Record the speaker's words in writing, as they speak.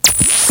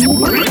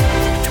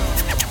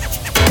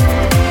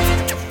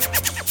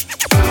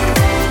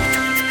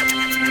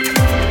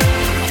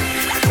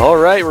All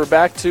right, we're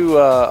back to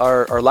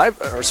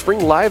our spring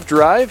live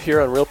drive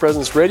here on Real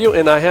Presence Radio,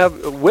 and I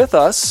have with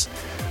us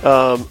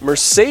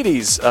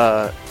Mercedes.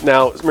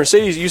 Now,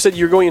 Mercedes, you said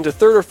you're going into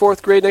 3rd or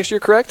 4th grade next year,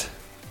 correct?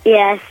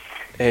 Yes.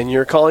 And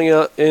you're calling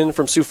in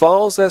from Sioux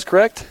Falls, that's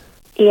correct?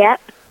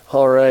 Yep.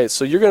 All right,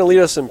 so you're going to lead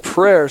us in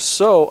prayer,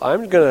 so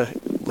I'm going to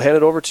hand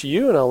it over to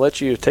you, and I'll let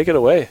you take it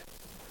away.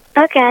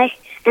 Okay.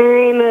 In the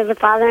name of the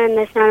Father, and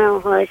the Son, and the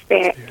Holy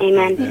Spirit.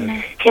 Amen.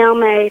 Amen. Hail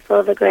Mary,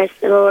 full of grace,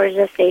 the Lord is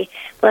with thee.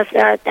 Blessed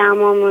art thou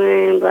among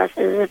women, and blessed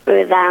is the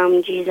fruit of thy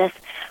womb, Jesus.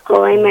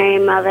 Holy Mary,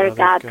 Mother of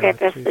God, pray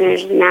for us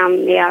sinners now and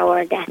in the hour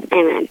of death.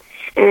 Amen.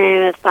 In the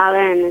name of the Father,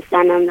 and the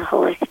Son, and the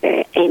Holy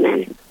Spirit.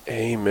 Amen.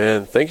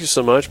 Amen. Thank you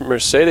so much,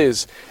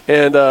 Mercedes.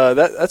 And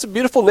that's a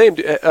beautiful name.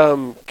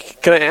 Can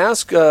I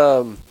ask,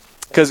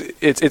 because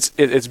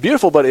it's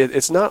beautiful, but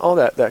it's not all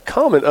that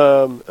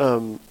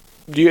common.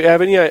 Do you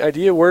have any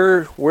idea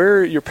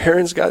where your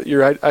parents got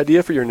your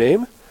idea for your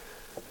name?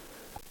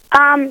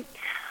 My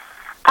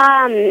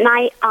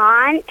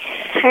aunt,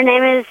 her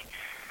name is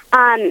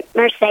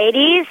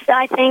Mercedes, so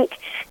I think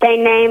they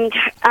named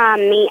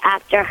me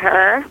after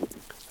her.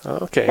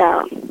 Okay.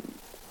 So.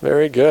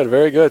 Very good,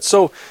 very good.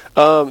 So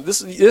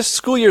this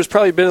school year has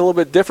probably been a little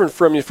bit different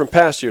from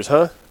past years,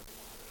 huh?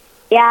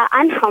 Yeah,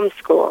 I'm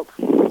homeschooled.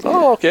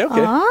 Oh, okay.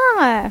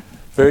 Ah.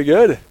 Very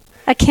good.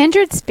 A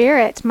kindred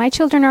spirit. My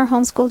children are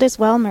homeschooled as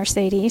well,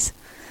 Mercedes.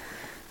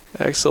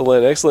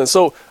 Excellent.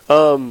 So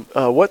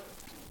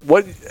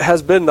what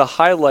has been the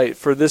highlight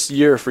for this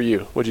year for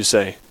you, would you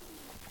say?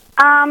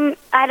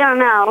 I don't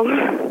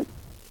know.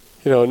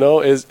 You don't know?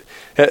 Has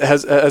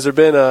there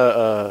been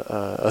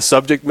a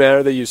subject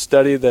matter that you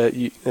study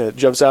that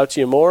jumps out to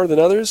you more than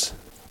others?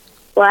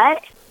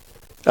 What?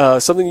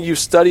 Something you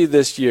studied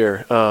this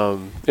year.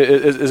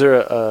 Is there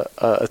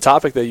a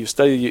topic that you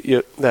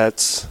studied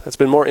that's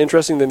been more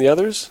interesting than the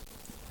others?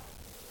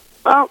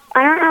 Well,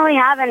 I don't really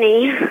have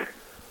any.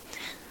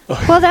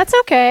 Well, that's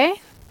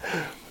okay.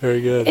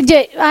 Very good.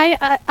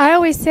 I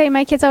always say,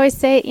 my kids always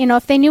say,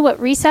 if they knew what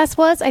recess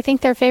was, I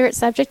think their favorite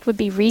subject would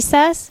be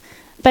recess.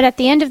 But at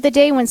the end of the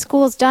day, when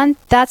school's done,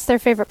 that's their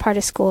favorite part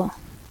of school.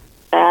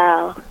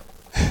 Oh.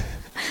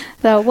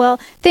 So, well,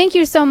 thank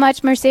you so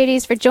much,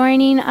 Mercedes, for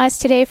joining us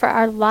today for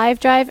our live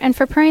drive and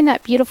for praying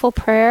that beautiful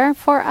prayer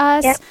for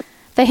us. Yep.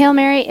 The Hail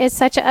Mary is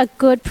such a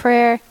good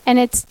prayer, and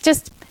it's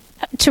just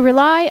to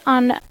rely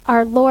on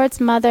our Lord's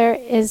Mother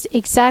is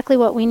exactly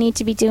what we need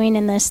to be doing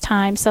in this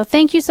time. So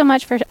thank you so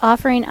much for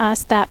offering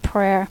us that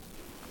prayer.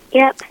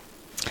 Yep.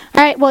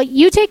 All right, well,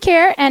 you take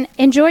care and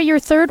enjoy your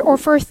 3rd or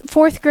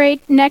 4th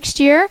grade next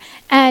year.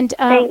 And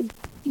Thank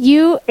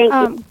you.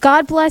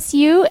 God bless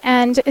you,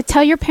 and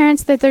tell your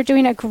parents that they're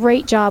doing a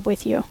great job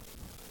with you.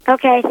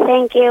 Okay,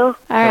 thank you. All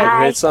right. Have a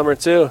great summer,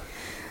 too.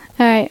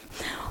 All right.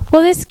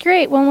 Well, this is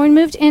great. When we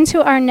moved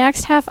into our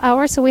next half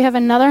hour, so we have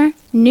another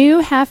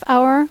new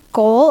half-hour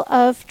goal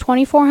of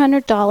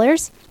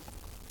 $2,400.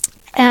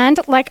 And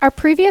like our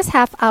previous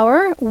half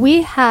hour,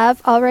 we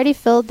have already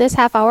filled this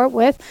half hour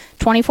with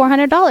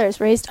 $2,400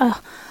 raised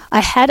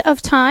ahead of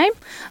time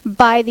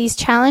by these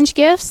challenge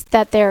gifts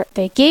that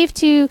they gave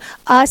to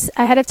us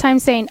ahead of time,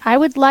 saying, I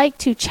would like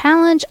to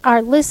challenge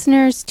our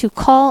listeners to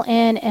call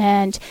in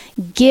and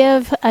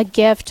give a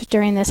gift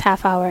during this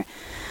half hour.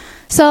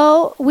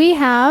 So we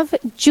have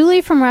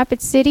Julie from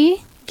Rapid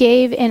City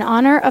gave in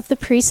honor of the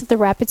priests of the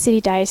Rapid City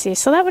Diocese.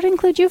 So that would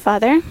include you,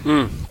 Father.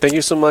 Thank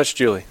you so much,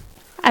 Julie.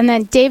 And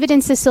then David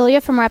and Cecilia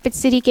from Rapid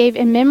City gave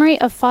in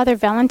memory of Father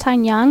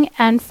Valentine Young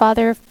and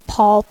Father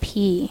Paul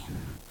P.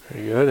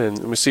 Very good.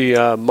 And we see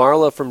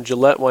Marla from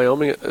Gillette,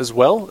 Wyoming as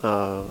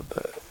well,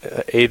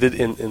 aided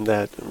in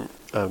that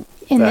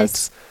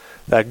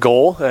that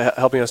goal,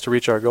 helping us to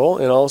reach our goal.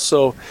 And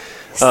also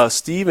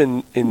Steve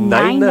in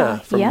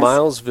Nina from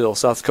Milesville,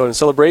 South Dakota, in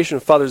celebration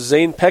of Father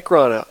Zane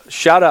Peckron. A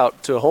shout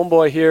out to a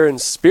homeboy here in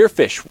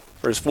Spearfish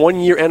for his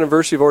 1-year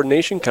anniversary of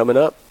ordination coming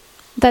up.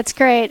 That's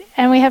great.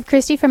 And we have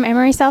Christy from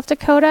Emory, South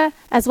Dakota,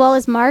 as well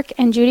as Mark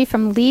and Judy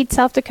from Lead,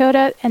 South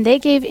Dakota, and they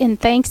gave in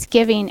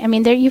Thanksgiving. I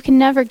mean, you can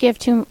never give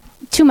too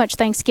much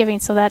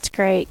Thanksgiving, so that's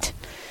great.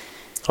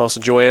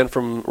 Also, Joanne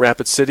from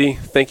Rapid City,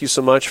 thank you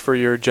so much for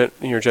your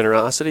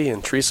generosity.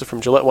 And Teresa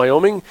from Gillette,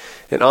 Wyoming,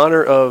 in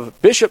honor of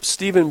Bishop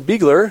Stephen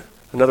Biegler,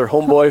 another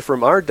homeboy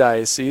from our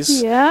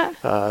diocese.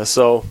 Yeah.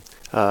 So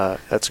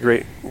that's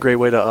a great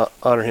way to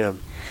honor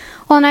him.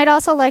 Well, and I'd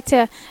also like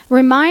to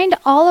remind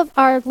all of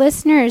our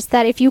listeners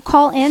that if you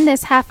call in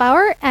this half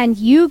hour and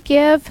you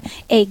give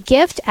a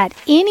gift at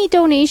any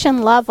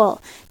donation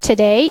level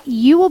today,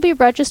 you will be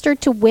registered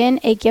to win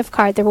a gift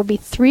card. There will be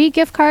 3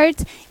 gift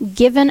cards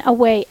given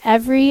away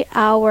every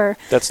hour.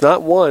 That's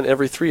not 1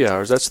 every 3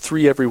 hours. That's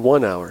 3 every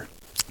 1 hour.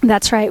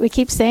 That's right. We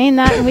keep saying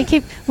that, and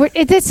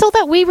it's so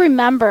that we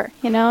remember,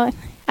 And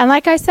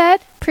like I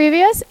said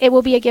previous, it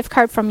will be a gift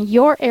card from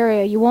your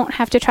area. You won't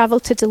have to travel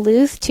to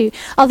Duluth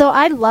although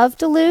I love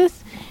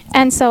Duluth,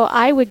 and so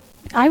I would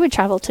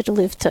travel to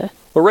Duluth to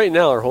Well, right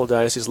now our whole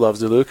diocese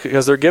loves Duluth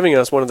because they're giving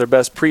us one of their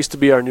best priests to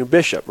be our new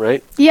bishop,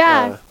 right?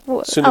 Yeah.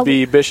 Soon to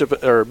be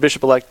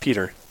Bishop-elect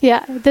Peter.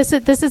 Yeah, this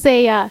is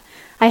a, I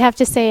have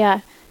to say,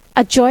 a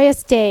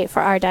joyous day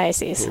for our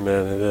diocese.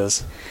 Amen, it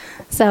is.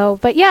 So,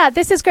 but yeah,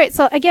 this is great.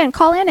 So again,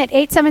 call in at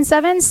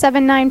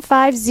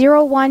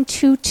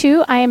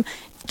 877-795-0122. I am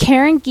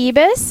Karen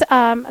Giebus,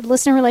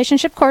 listener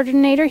relationship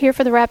coordinator here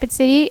for the Rapid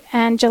City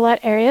and Gillette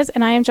areas,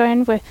 and I am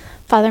joined with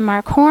Father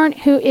Mark Horn,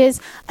 who is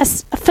a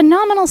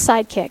phenomenal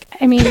sidekick.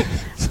 I mean,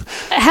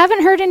 I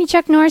haven't heard any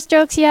Chuck Norris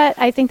jokes yet.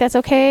 I think that's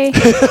okay.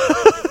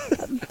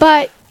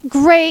 But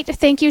great.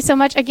 Thank you so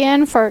much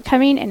again for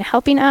coming and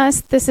helping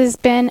us. This has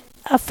been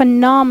a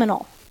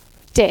phenomenal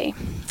day.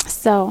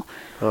 So.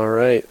 All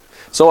right.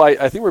 So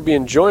I think we're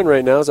being joined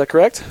right now. Is that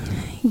correct?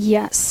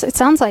 Yes, it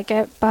sounds like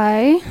it.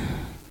 Do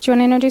you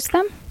want to introduce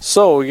them?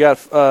 So we got,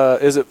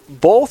 is it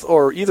both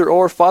or either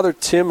or, Father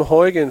Tim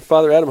Hoig and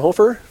Father Adam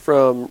Hofer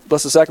from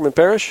Blessed Sacrament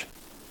Parish?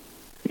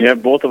 Yeah,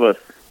 both of us,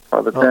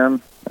 Father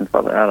Tim and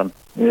Father Adam.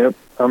 Yep,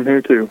 I'm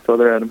here too,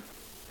 Father Adam.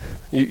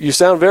 You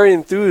sound very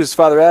enthused,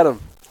 Father Adam.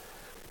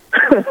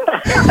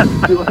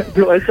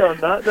 do I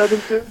sound not that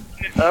enthused?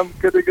 I'm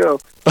good to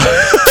go.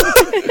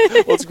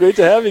 Well, it's great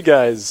to have you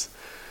guys.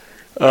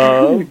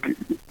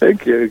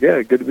 Thank you.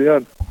 Yeah, good to be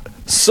on.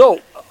 So,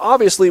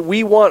 obviously,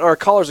 we want our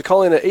callers to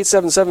call in at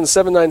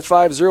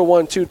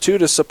 877-795-0122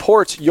 to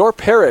support your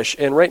parish.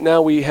 And right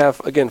now we have,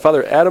 again,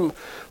 Father Adam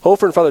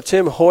Hofer and Father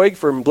Tim Hoig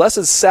from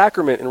Blessed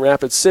Sacrament in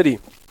Rapid City.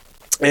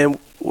 And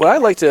what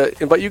I'd like to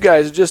invite you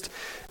guys to just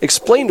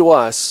explain to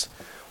us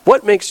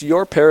what makes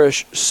your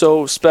parish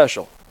so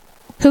special.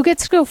 Who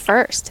gets to go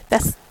first?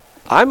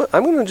 I'm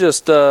going to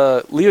just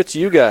leave it to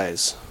you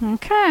guys.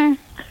 Okay.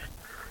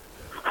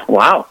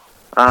 Wow.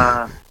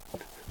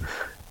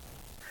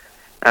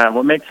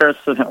 What makes ours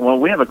well?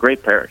 We have a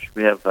great parish.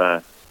 We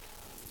have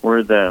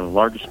we're the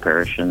largest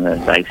parish in the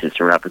Diocese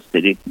of Rapid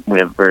City. We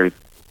have a very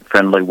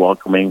friendly,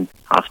 welcoming,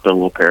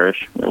 hospitable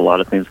parish. We have a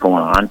lot of things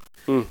going on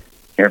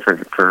here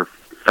for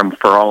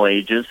all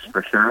ages,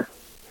 for sure.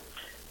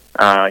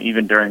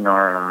 Even during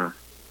our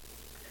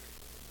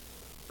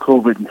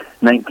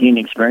COVID-19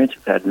 experience,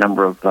 we've had a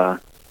number of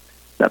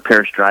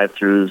parish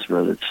drive-thrus,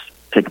 whether it's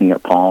picking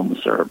up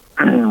palms or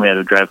we had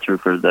a drive-thru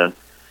for the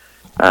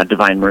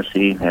Divine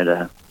Mercy.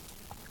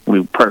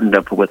 We partnered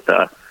up with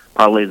Our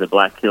Lady of the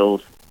Black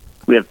Hills.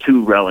 We have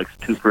two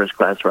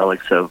first-class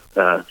relics of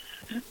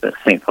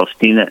St.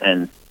 Faustina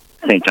and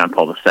St. John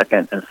Paul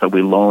II, and so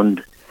we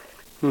loaned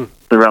the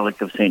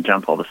relic of St.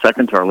 John Paul II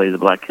to Our Lady of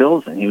the Black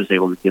Hills, and he was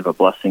able to give a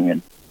blessing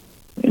in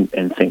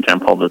St. John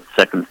Paul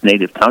II's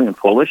native tongue in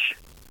Polish,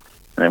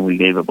 and we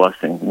gave a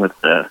blessing with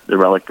the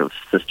relic of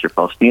Sister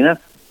Faustina,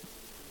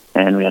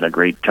 and we had a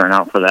great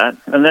turnout for that.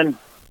 And then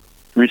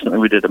recently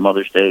we did a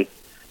Mother's Day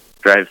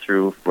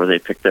drive-through where they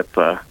picked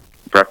up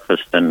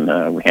breakfast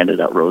and we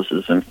handed out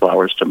roses and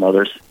flowers to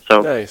mothers.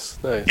 So nice.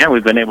 Yeah,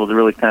 we've been able to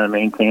really kind of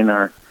maintain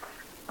our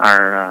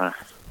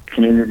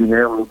community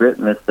here a little bit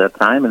in this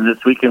time. And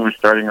this weekend we're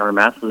starting our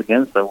masses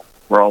again, so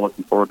we're all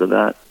looking forward to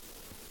that.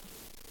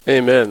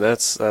 Amen.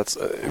 That's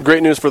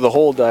great news for the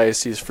whole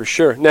diocese for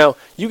sure. Now,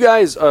 you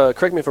guys,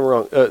 correct me if I'm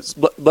wrong.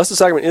 Blessed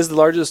Sacrament is the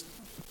largest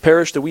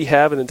parish that we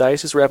have in the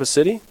Diocese of Rapid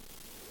City?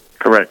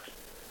 Correct.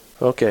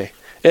 Okay.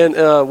 And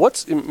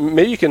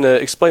maybe you can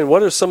explain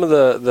what are some of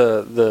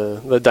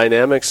the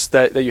dynamics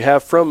that you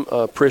have from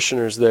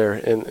parishioners there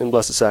in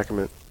Blessed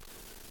Sacrament,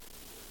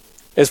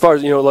 as far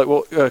as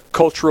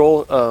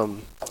cultural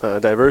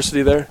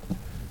diversity there.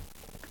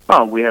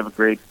 Oh, we have a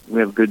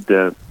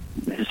good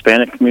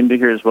Hispanic community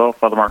here as well.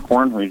 Father Mark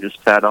Horn, who we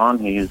just sat on,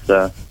 he's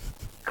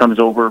comes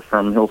over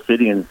from Hill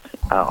City and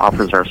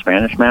offers our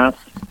Spanish Mass.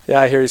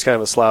 Yeah, I hear he's kind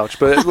of a slouch,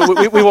 but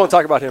we won't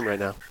talk about him right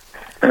now.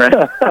 Right.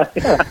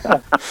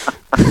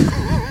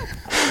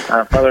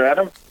 Father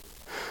Adam?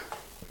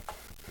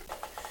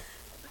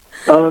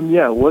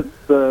 Yeah, what's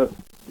the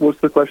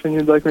question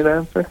you'd like me to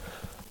answer?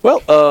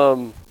 Well,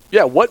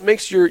 what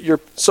makes your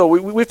so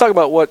we've talked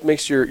about what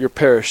makes your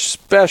parish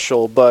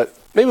special, but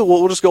maybe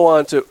we'll just go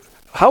on to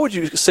how would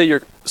you say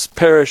your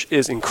parish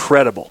is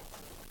incredible?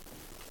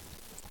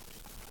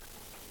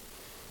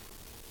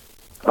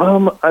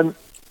 I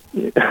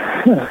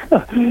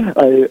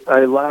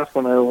laugh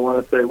when I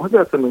want to say, "We've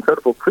got some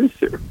incredible priests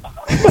here."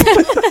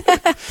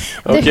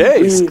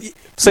 Okay,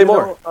 say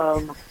more.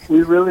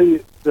 We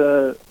really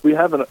we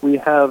have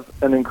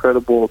an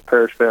incredible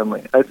parish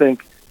family. I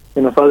think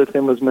Father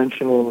Tim was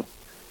mentioning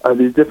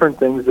these different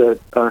things that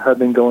have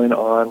been going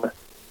on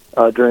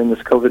during this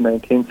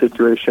COVID-19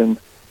 situation.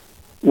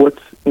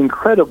 What's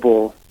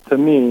incredible to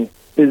me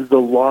is the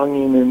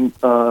longing in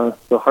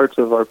the hearts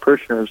of our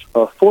parishioners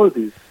for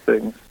these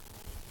things.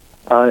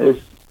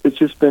 It's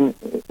just been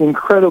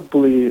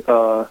incredibly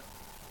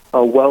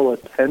well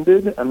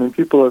attended. I mean,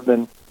 people have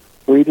been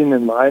waiting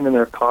in line in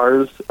their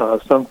cars,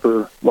 some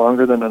for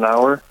longer than an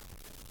hour.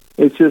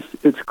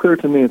 It's clear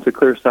to me, it's a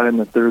clear sign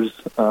that there's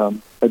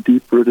a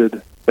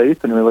deep-rooted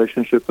faith and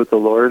relationship with the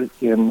Lord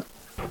in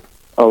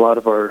a lot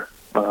of our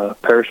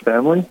parish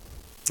family.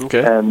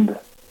 Okay. And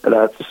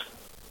that's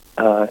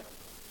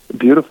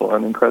beautiful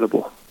and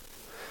incredible.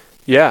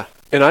 Yeah.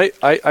 And I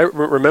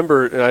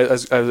remember, and I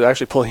was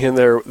actually pulling in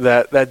there,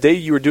 that day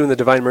you were doing the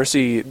Divine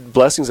Mercy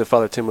blessings that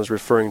Father Tim was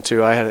referring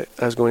to. I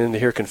was going in to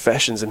hear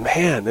confessions, and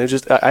man,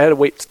 I had to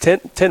wait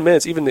 10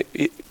 minutes, even to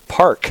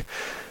park,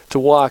 to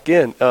walk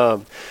in.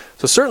 So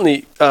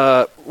certainly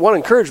want to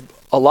encourage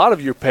a lot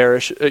of your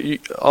parish,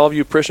 all of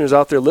you parishioners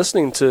out there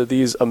listening to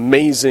these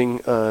amazing,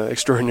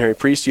 extraordinary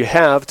priests, you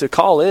have to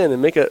call in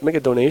and make a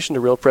donation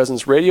to Real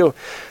Presence Radio.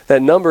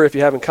 That number, if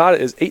you haven't caught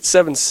it, is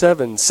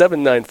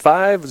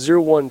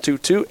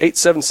 877-795-0122,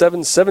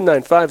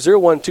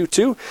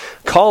 877-795-0122.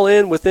 Call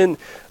in within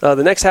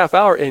the next half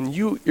hour, and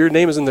your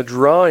name is in the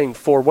drawing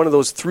for one of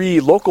those 3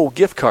 local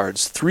gift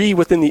cards, 3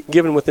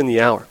 given within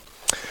the hour.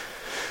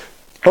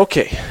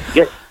 Okay.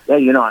 Yes.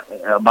 Yeah,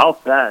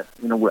 about that,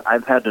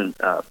 I've had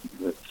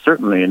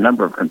certainly a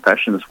number of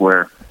confessions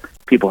where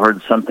people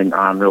heard something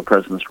on Real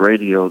Presence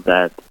Radio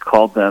that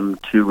called them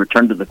to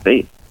return to the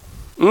faith.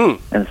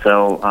 And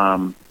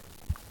so,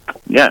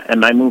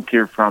 and I moved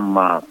here from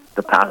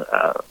the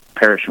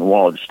parish in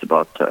Wall just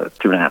about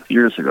 2.5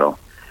 years ago.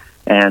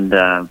 And,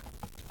 that's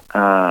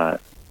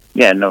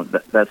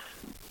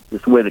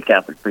the way the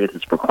Catholic faith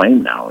is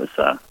proclaimed now is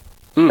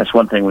that's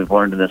one thing we've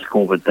learned in this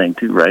COVID thing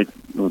too, right?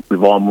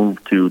 We've all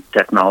moved to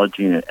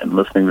technology and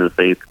listening to the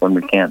faith when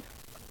we can't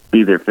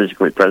be there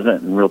physically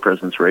present. And Real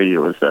Presence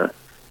Radio is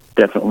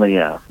definitely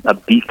a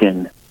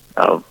beacon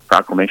of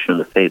proclamation of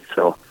the faith.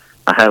 So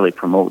I highly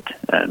promote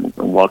and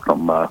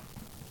welcome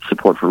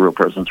support for Real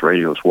Presence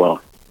Radio as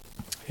well.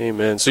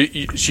 Amen. So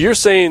you're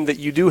saying that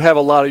you do have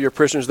a lot of your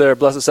parishioners there at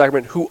Blessed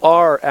Sacrament who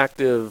are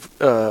active,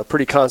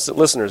 pretty constant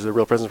listeners of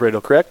Real Presence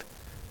Radio, correct?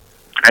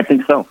 I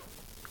think so.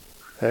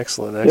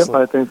 Excellent. Yep,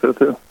 I think so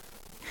too.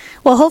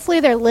 Well, hopefully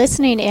they're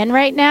listening in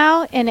right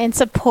now and in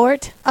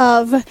support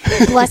of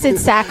Blessed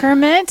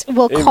Sacrament.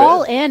 We'll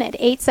call in at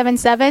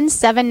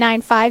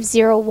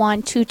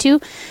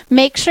 877-795-0122.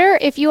 Make sure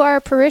if you are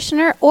a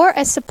parishioner or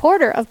a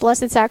supporter of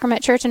Blessed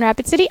Sacrament Church in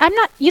Rapid City,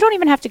 you don't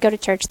even have to go to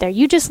church there.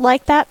 You just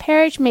like that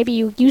parish. Maybe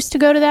you used to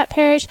go to that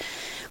parish.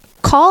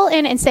 Call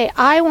in and say,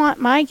 I want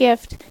my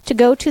gift to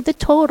go to the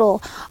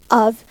total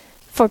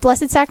for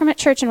Blessed Sacrament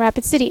Church in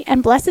Rapid City.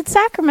 And Blessed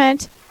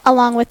Sacrament,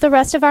 along with the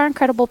rest of our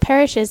incredible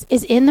parishes,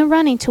 is in the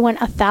running to win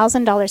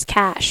 $1,000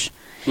 cash.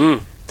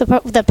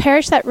 The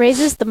parish that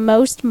raises the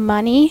most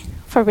money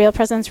for Real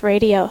Presence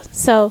Radio.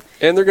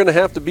 And they're going to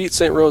have to beat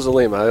St. Rose of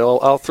Lima.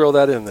 I'll throw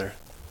that in there.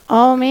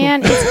 Oh,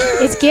 man,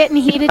 it's getting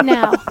heated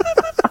now.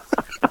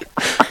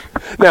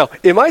 Now,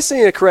 am I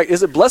saying it correct?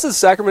 Is it Blessed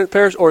Sacrament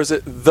Parish or is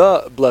it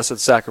the Blessed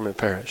Sacrament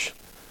Parish?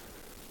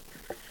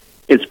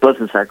 It's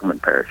Blessed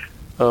Sacrament Parish.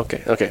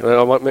 Okay. Well,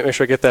 I want to make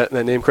sure I get that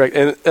name correct.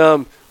 And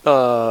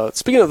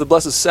speaking of the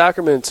Blessed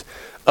Sacrament,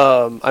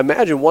 I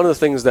imagine one of the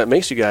things that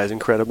makes you guys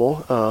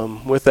incredible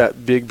with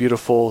that big,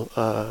 beautiful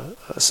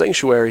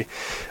sanctuary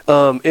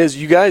is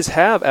you guys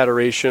have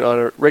adoration on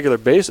a regular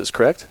basis,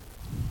 correct?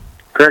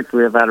 Correct.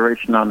 We have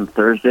adoration on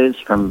Thursdays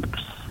from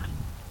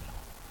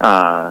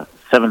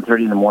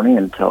 7:30 in the morning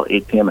until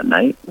 8 p.m. at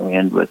night. We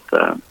end with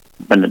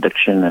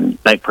benediction and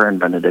night prayer and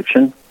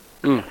benediction.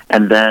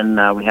 And then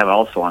we have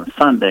also on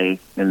Sunday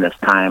in this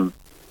time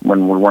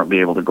when we weren't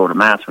able to go to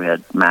Mass, we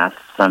had Mass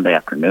Sunday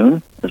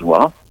afternoon as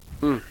well.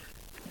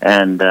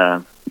 And,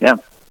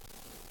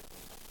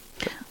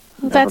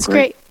 That's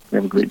great. We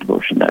have a great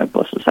devotion to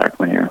Blessed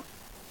Sacrament here.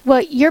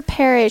 Well, your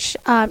parish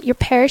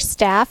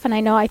staff,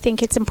 and I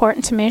think it's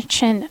important to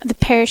mention the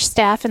parish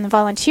staff and the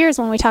volunteers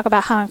when we talk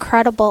about how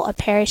incredible a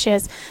parish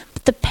is.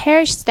 But the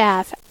parish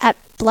staff at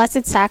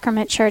Blessed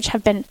Sacrament Church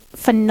have been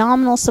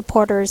phenomenal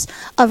supporters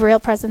of Real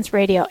Presence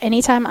Radio.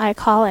 Anytime I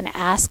call and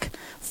ask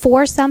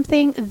for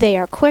something, they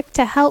are quick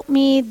to help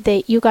me.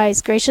 You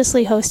guys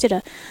graciously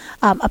hosted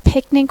a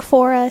picnic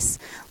for us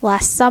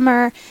last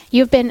summer.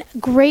 You've been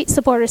great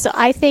supporters, so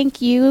I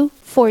thank you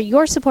for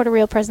your support of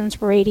Real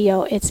Presence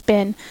Radio. It's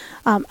been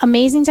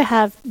amazing to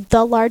have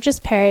the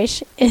largest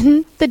parish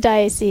in the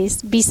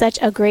diocese be such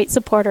a great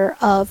supporter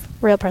of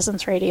Real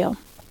Presence Radio.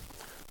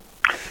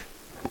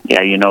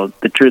 Yeah,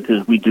 the truth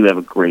is we do have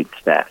a great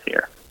staff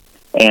here.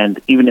 And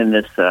even in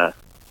this, the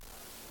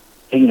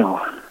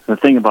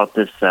thing about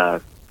this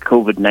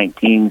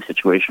COVID-19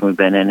 situation we've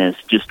been in is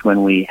just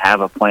when we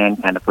have a plan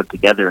kind of put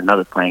together,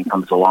 another plan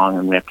comes along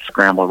and we have to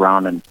scramble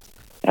around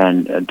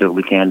and do what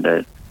we can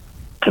to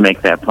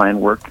make that plan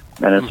work.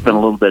 And it's been a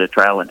little bit of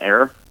trial and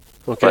error.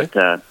 Okay.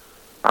 But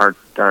our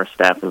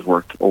staff has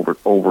worked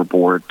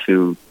overboard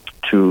to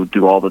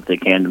do all that they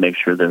can to make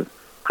sure the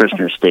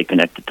parishioners stay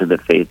connected to the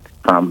faith,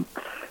 from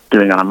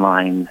doing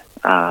online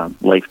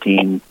life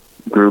team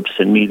groups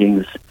and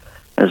meetings,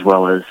 as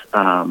well as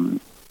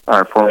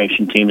our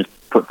formation team has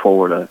put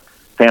forward a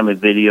family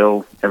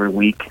video every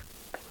week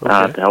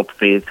to help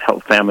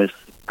families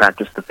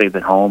practice the faith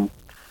at home.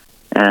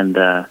 And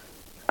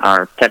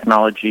our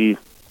technology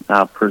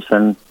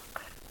person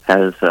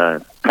has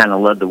kind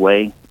of led the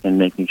way in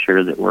making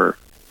sure that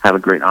have a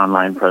great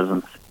online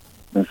presence.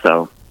 And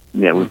so,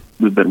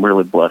 we've been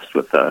really blessed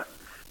with the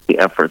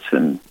efforts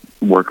and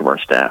work of our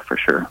staff for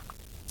sure.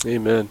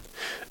 Amen.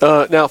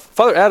 Now,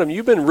 Father Adam,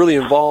 you've been really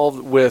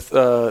involved with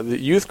the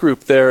youth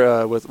group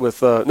there.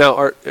 Now,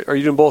 are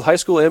you doing both high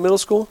school and middle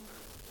school?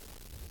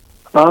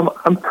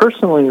 I'm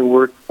personally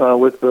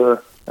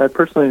I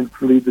personally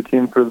lead the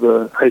team for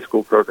the high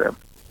school program.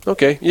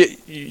 Okay.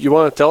 You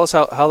want to tell us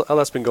how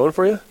that's been going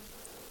for you?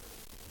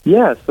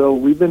 Yeah, so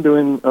we've been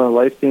doing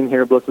Life Team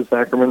here at Blessed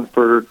Sacrament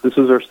this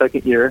is our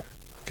second year.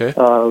 Okay.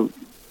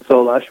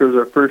 So last year was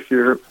our first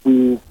year.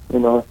 The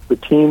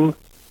team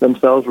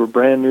themselves were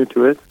brand new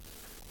to it.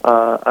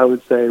 I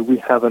would say we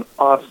have an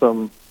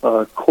awesome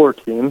core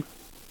team.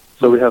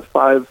 So we have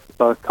 5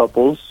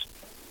 couples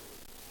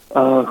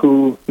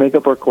who make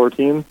up our core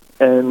team,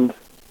 and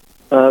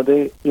I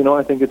think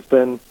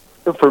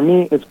for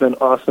me, it's been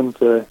awesome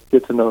to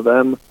get to know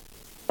them,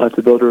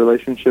 to build a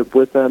relationship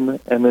with them,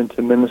 and then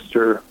to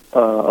minister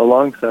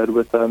alongside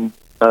with them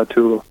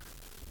to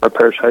our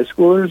parish high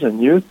schoolers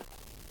and youth.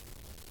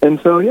 And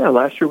so,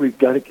 last year we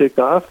got it kicked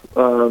off.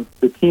 The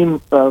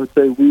team, I would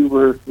say we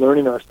were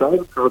learning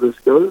ourselves how this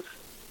goes,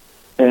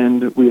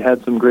 and we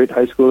had some great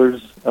high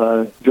schoolers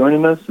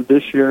joining us.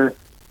 This year,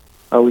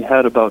 we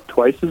had about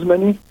twice as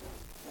many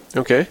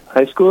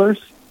high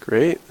schoolers.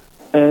 Great.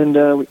 And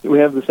we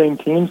have the same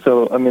team,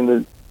 so,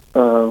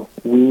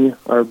 we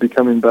are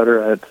becoming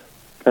better at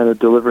kind of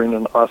delivering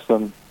an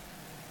awesome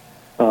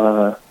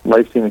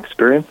Life Team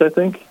experience, I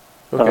think.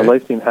 Okay.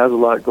 Life Team has a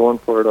lot going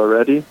for it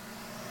already,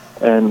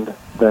 and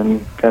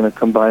then kind of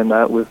combine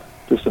that with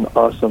just an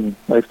awesome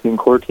Life Team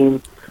core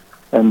team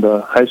and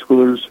the high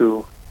schoolers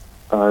who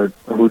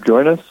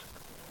join us.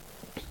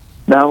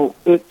 Now,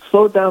 it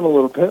slowed down a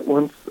little bit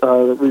once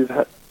we've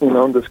had,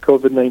 this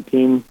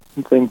COVID-19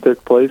 thing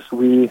took place.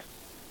 We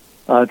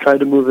tried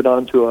to move it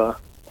on to a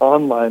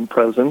online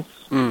presence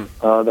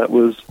that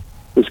was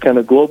this kind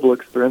of global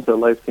experience that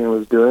Life Team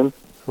was doing.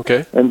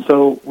 Okay. And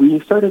so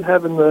we started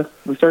having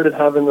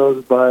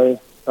those by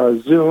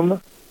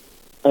Zoom,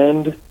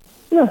 and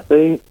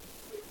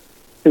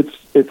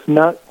it's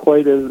not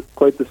quite the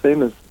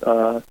same as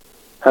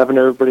having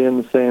everybody in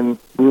the same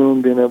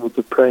room, being able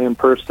to pray in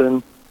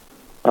person,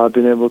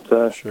 being able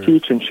to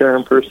teach and share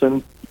in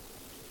person.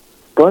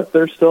 But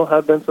there still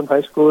have been some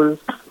high schoolers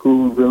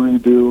who really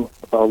do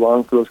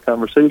long for those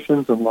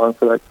conversations and long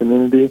for that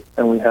community,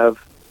 and we have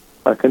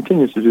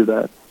continued to do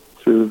that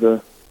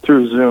through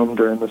Zoom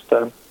during this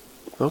time.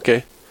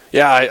 Okay.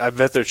 Yeah, I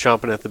bet they're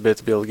chomping at the bit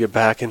to be able to get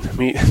back and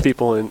meet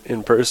people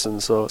in person.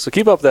 So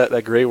keep up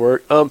that great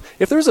work.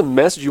 If there's a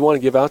message you want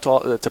to give out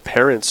to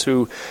parents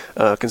who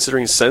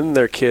considering sending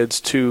their kids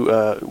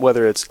to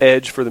whether it's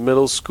Edge for the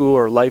middle school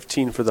or Life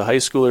Teen for the high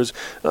schoolers,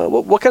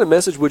 what kind of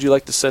message would you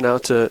like to send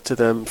out to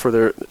them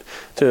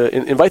to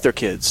invite their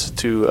kids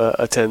to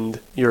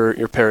attend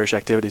your parish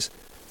activities?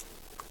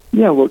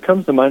 Yeah, what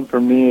comes to mind for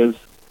me is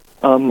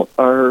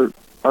our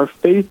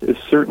faith is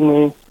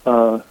certainly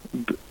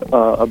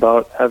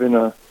about having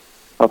a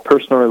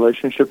personal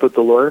relationship with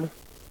the Lord,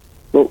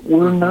 but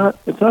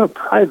it's not a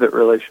private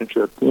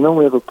relationship.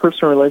 We have a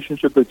personal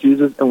relationship with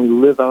Jesus, and we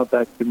live out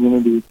that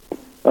community,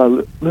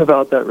 live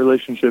out that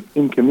relationship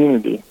in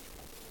community.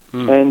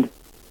 And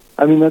that's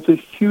I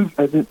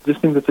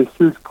think that's a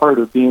huge part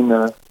of being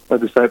a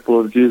disciple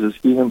of Jesus.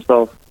 He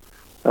himself,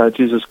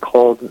 Jesus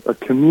called a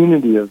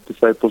community of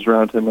disciples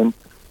around him and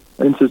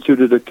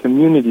instituted a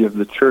community of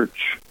the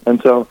church. And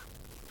so,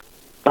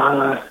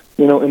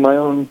 in my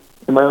own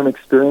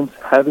experience,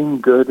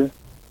 having good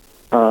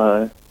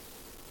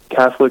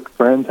Catholic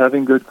friends,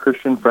 having good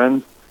Christian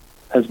friends,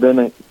 has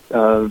been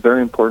a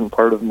very important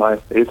part of my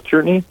faith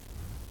journey.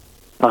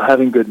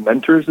 Having good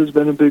mentors has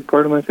been a big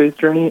part of my faith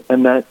journey,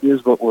 and that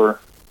is what we're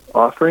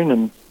offering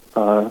and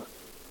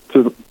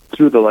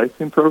through the Life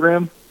Team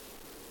program.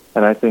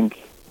 And I think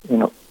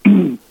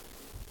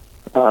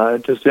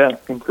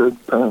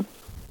encourage parents.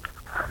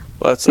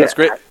 Well, that's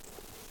great.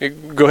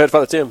 Go ahead,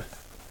 Father Tim.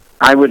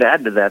 I would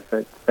add to that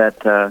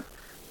the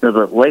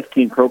Life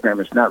Team program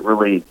is not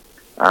really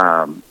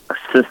a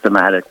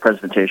systematic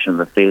presentation of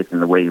the faith in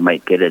the way you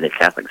might get it at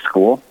Catholic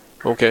school.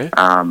 Okay.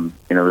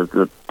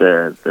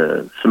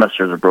 The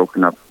semesters are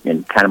broken up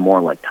in kind of more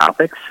like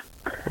topics.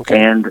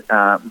 Okay. And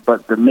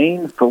but the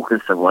main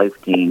focus of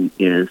Life Team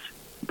is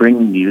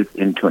bringing youth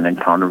into an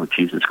encounter with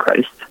Jesus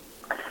Christ.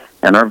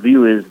 And our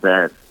view is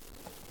that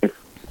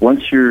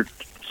once your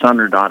son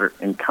or daughter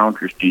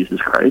encounters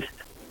Jesus Christ,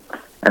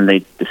 and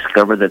they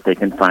discover that they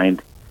can find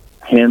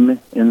him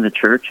in the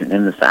church and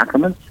in the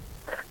sacraments,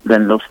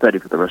 then they'll study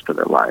for the rest of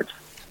their lives.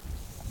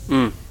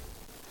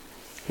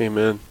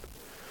 Amen.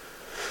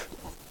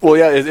 Well,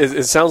 yeah,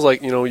 it sounds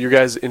like your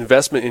guys'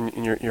 investment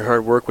in your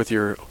hard work with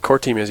your core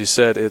team, as you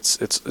said, it's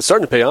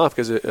starting to pay off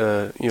because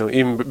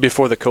even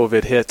before the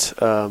COVID hit,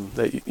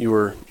 that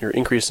you're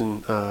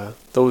increasing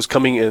those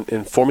coming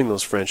and forming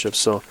those friendships.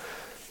 So,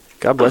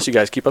 God bless you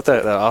guys. Keep up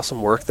that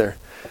awesome work there.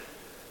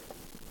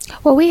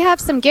 Well, we have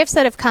some gifts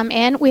that have come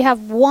in. We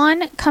have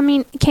one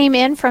came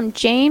in from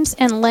James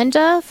and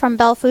Linda from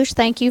Bellefouche.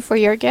 Thank you for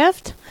your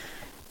gift.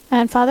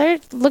 And Father,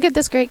 look at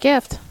this great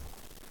gift.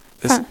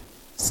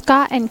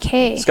 Scott and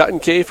Kay. Scott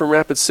and Kay from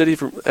Rapid City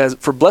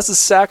for Blessed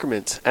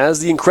Sacrament as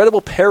the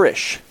incredible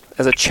parish,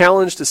 as a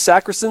challenge to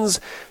sacristans,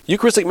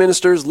 Eucharistic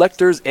ministers,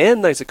 lectors,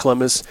 and Knights of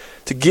Columbus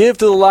to give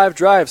to the live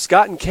drive.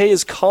 Scott and Kay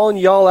is calling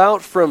y'all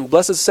out from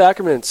Blessed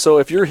Sacrament. So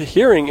if you're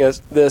hearing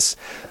this,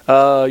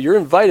 you're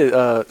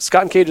invited.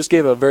 Scott and Kay just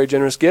gave a very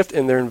generous gift,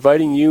 and they're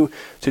inviting you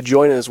to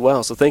join in as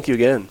well. So thank you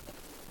again.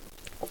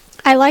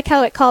 I like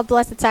how it called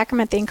Blessed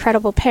Sacrament the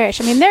incredible parish.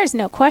 I mean, there's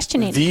no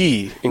questioning.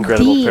 The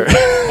incredible parish.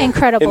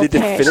 Incredible and the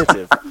parish.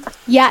 definitive.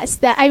 Yes,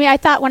 I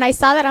thought when I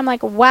saw that, I'm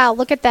like, wow,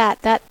 look at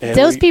that.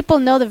 Those people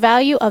know the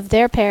value of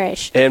their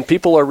parish. And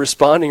people are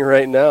responding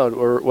right now.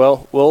 Or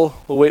we'll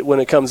wait when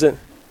it comes in.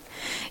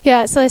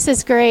 Yeah, so this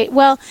is great.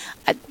 Well,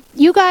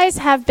 you guys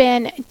have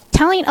been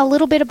telling a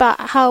little bit about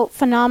how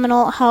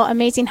phenomenal, how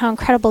amazing, how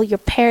incredible your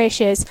parish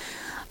is.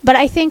 But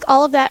I think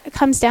all of that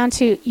comes down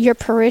to your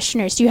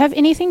parishioners. Do you have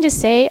anything to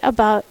say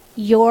about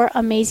your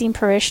amazing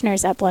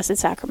parishioners at Blessed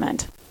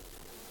Sacrament?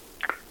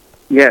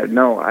 Yeah,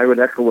 no, I would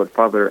echo what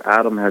Father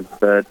Adam had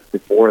said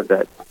before,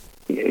 that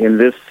in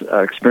this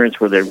experience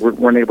where they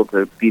weren't able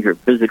to be here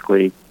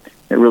physically,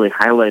 it really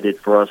highlighted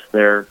for us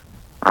their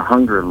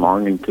hunger and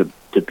longing to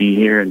be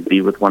here and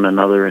be with one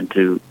another and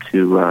to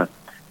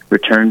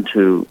return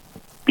to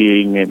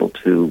being able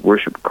to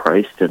worship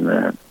Christ in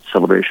the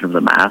celebration of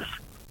the Mass.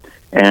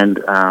 And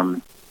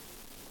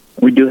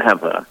we do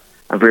have a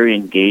very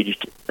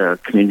engaged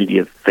community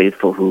of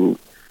faithful who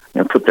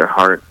put their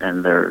heart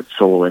and their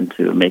soul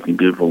into making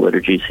beautiful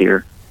liturgies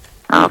here,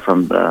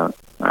 from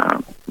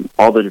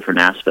all the different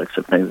aspects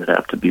of things that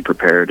have to be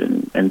prepared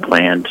and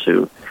planned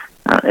to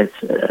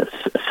it's a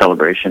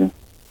celebration.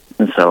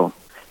 And so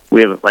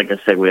we have, like I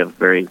said, we have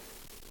very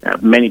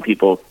many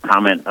people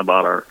comment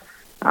about our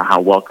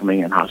how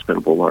welcoming and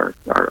hospitable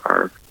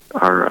our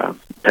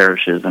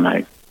parish is, and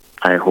I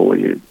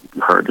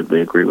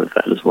wholeheartedly agree with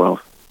that as well.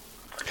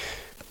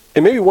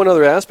 And maybe one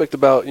other aspect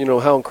about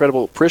how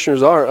incredible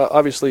parishioners are.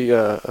 Obviously,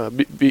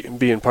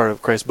 being part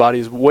of Christ's body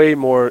is way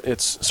more.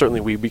 It's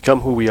certainly we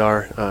become who we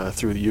are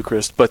through the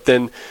Eucharist, but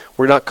then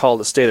we're not called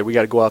to stay there. We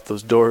got to go out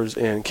those doors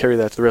and carry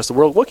that to the rest of the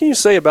world. What can you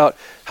say about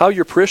how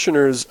your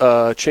parishioners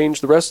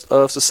change the rest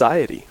of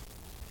society?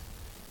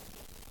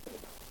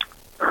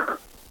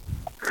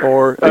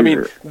 Or, I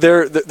mean,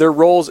 their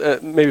roles.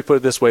 Maybe put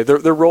it this way: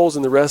 their roles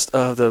in the rest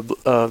of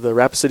the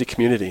Rapid City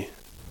community.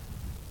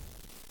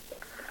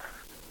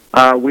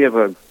 We have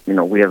a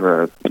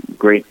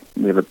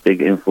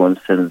big influence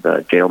in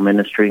the jail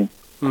ministry.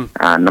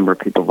 A number of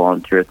people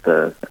volunteer at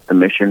the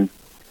mission,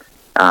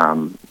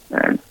 and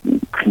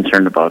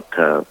concerned about.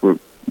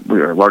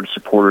 We are large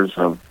supporters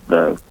of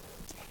the.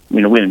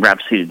 We in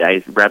Rapid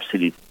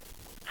City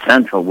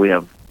Central, we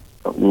have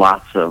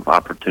lots of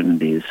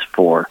opportunities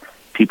for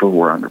people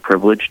who are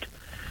underprivileged,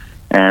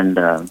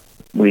 and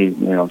we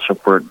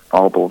support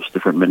all those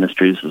different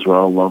ministries as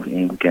well. Love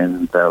Inc.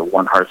 and the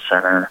One Heart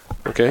Center,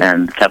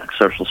 and Catholic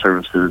Social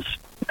Services,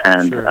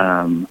 and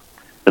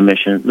the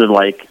mission,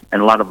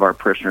 and a lot of our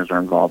parishioners are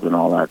involved in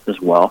all that as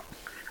well.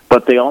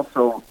 But they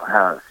also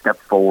step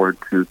forward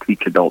to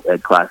teach adult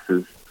ed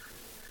classes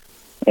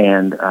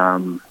and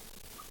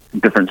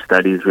different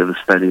studies. We have a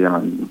study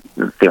on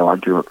the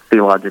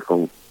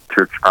theological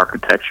church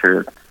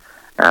architecture.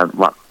 A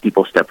lot of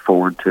people step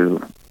forward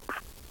to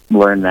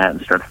learn that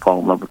and start to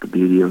fall in love with the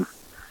beauty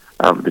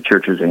of the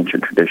church's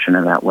ancient tradition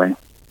in that way.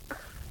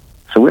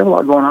 So we have a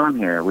lot going on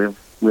here. We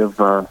have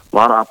a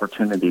lot of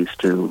opportunities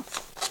to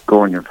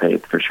grow in your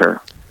faith, for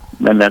sure,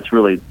 and that's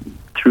really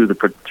through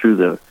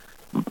the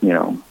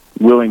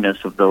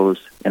willingness of those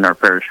in our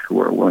parish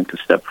who are willing to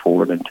step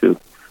forward and to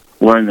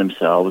learn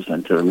themselves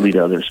and to lead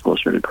others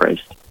closer to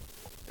Christ.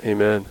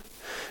 Amen.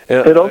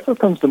 It also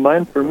comes to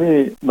mind for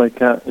me,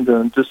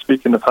 just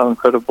speaking of how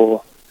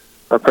incredible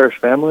our parish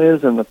family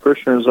is and the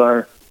parishioners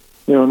are.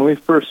 When we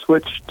first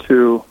switched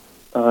to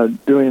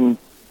doing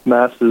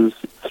masses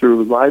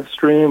through live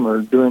stream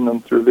or doing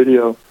them through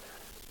video,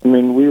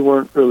 we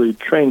weren't really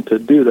trained to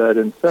do that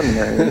in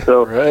seminary. And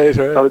so right.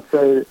 I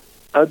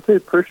would say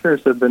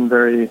parishioners have been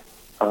very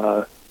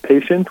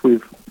patient.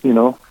 We've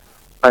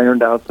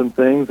ironed out some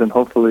things and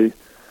hopefully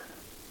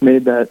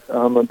made that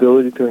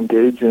ability to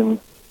engage in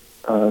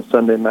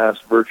Sunday Mass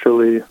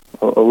virtually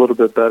a little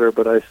bit better,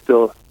 but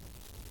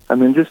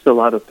just a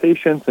lot of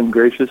patience and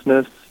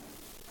graciousness.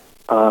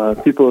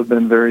 People have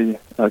been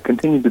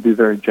continue to be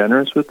very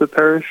generous with the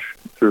parish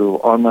through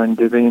online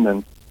giving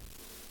and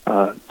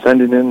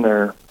sending in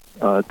their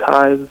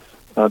tithes.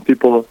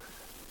 People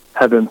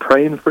have been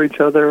praying for each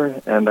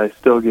other, and I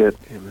still get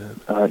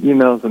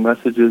emails and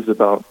messages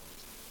about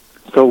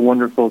so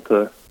wonderful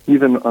to,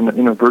 even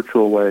in a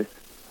virtual way,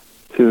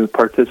 to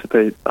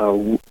participate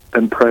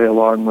and pray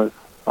along with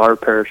our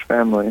parish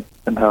family,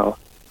 and how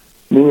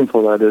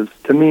meaningful that is.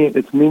 To me,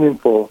 it's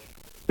meaningful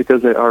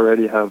because they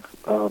already have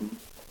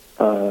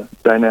a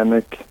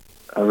dynamic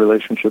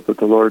relationship with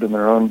the Lord in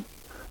their own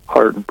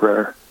heart and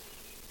prayer.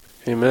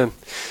 Amen.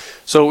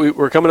 So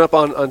we're coming up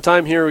on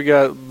time here. We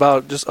got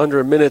about just under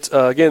a minute.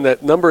 Again,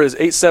 that number is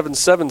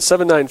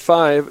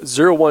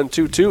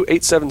 877-795-0122,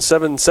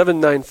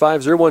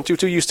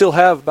 877-795-0122. You still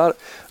have about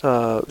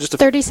just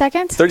 30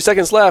 seconds? 30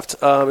 seconds left.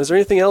 Is there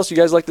anything else you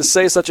guys like to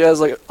say, such as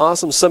like an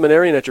awesome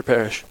seminarian at your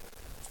parish?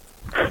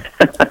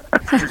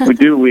 We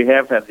do. We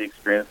have had the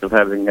experience of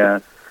having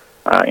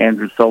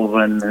Andrew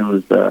Sullivan, who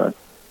is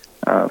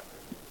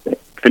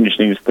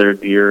finishing his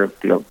third year of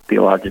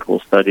theological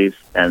studies,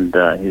 and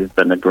he's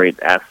been a great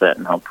asset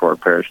and help to our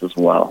parish as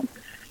well.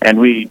 And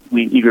we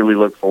eagerly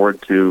look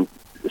forward to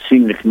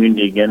seeing the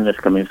community again this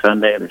coming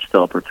Sunday. There's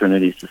still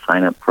opportunities to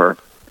sign up for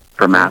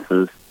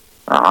masses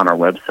on our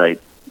website.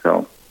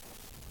 So.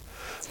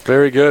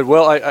 Very good.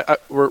 Well,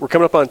 we're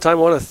coming up on time.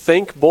 I want to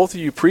thank both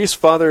of you priests,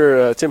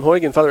 Father Tim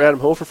Hoig and Father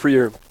Adam Hofer, for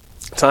your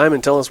time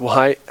and tell us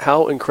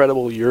how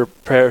incredible your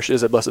parish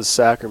is at Blessed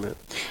Sacrament.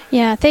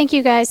 Yeah, thank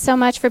you guys so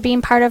much for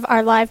being part of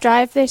our live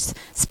drive this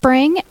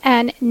spring.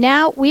 And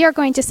now we are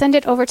going to send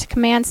it over to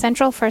Command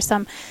Central for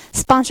some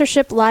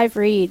sponsorship live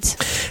reads.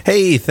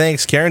 Hey,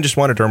 thanks, Karen. Just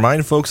wanted to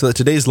remind folks that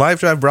today's live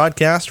drive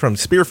broadcast from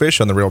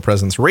Spearfish on the Real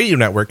Presence Radio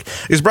Network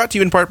is brought to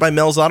you in part by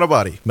Mel's Auto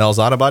Body. Mel's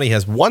Auto Body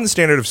has one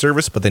standard of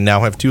service, but they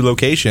now have two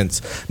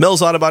locations.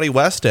 Mel's Auto Body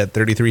West at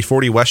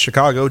 3340 West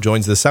Chicago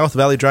joins the South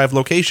Valley Drive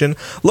location,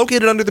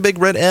 located under the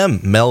Big Red M.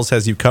 Mel's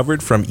has you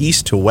covered from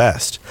east to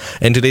west.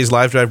 And today's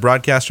live drive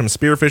broadcast from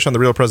Spearfish on the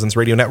Real Presence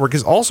Radio Network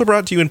is also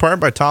brought to you in part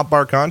by Top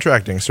Bar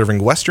Contracting,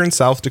 serving western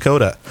South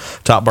Dakota.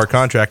 Top Bar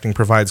Contracting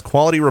provides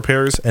quality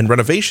repairs and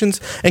renovations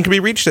and can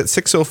be reached at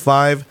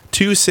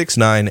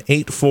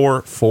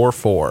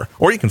 605-269-8444.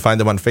 Or you can find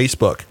them on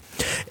Facebook.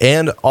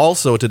 And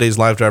also, today's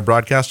live drive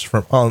broadcast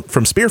from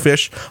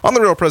Spearfish on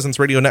the Real Presence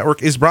Radio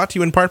Network is brought to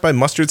you in part by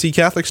Mustard Seed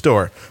Catholic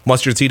Store.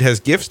 Mustard Seed has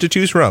gifts to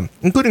choose from,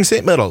 including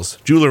St. Medals,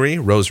 jewelry,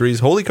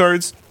 rosaries, holy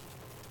cards,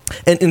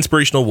 and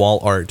inspirational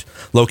wall art,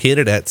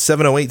 located at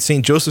 708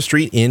 St. Joseph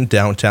Street in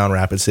downtown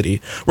Rapid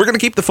City. We're going to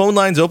keep the phone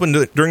lines open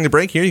during the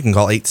break here. You can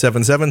call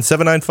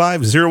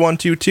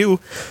 877-795-0122.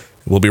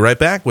 We'll be right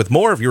back with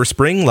more of your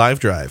Spring Live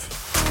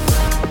Drive.